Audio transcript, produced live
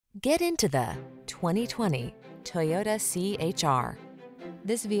Get into the 2020 Toyota CHR.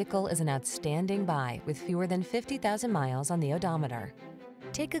 This vehicle is an outstanding buy with fewer than 50,000 miles on the odometer.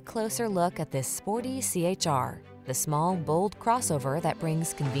 Take a closer look at this sporty CHR, the small, bold crossover that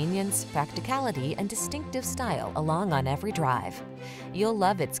brings convenience, practicality, and distinctive style along on every drive. You'll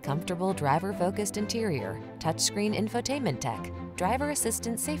love its comfortable driver-focused interior, touchscreen infotainment tech, driver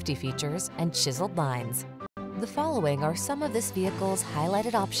assistance safety features, and chiseled lines. The following are some of this vehicle's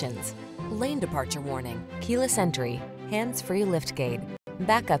highlighted options: lane departure warning, keyless entry, hands-free liftgate,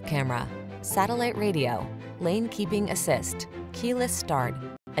 backup camera, satellite radio, lane keeping assist, keyless start,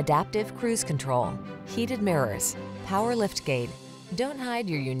 adaptive cruise control, heated mirrors, power liftgate. Don't hide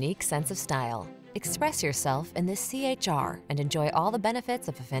your unique sense of style. Express yourself in this CHR and enjoy all the benefits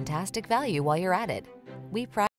of a fantastic value while you're at it. We pride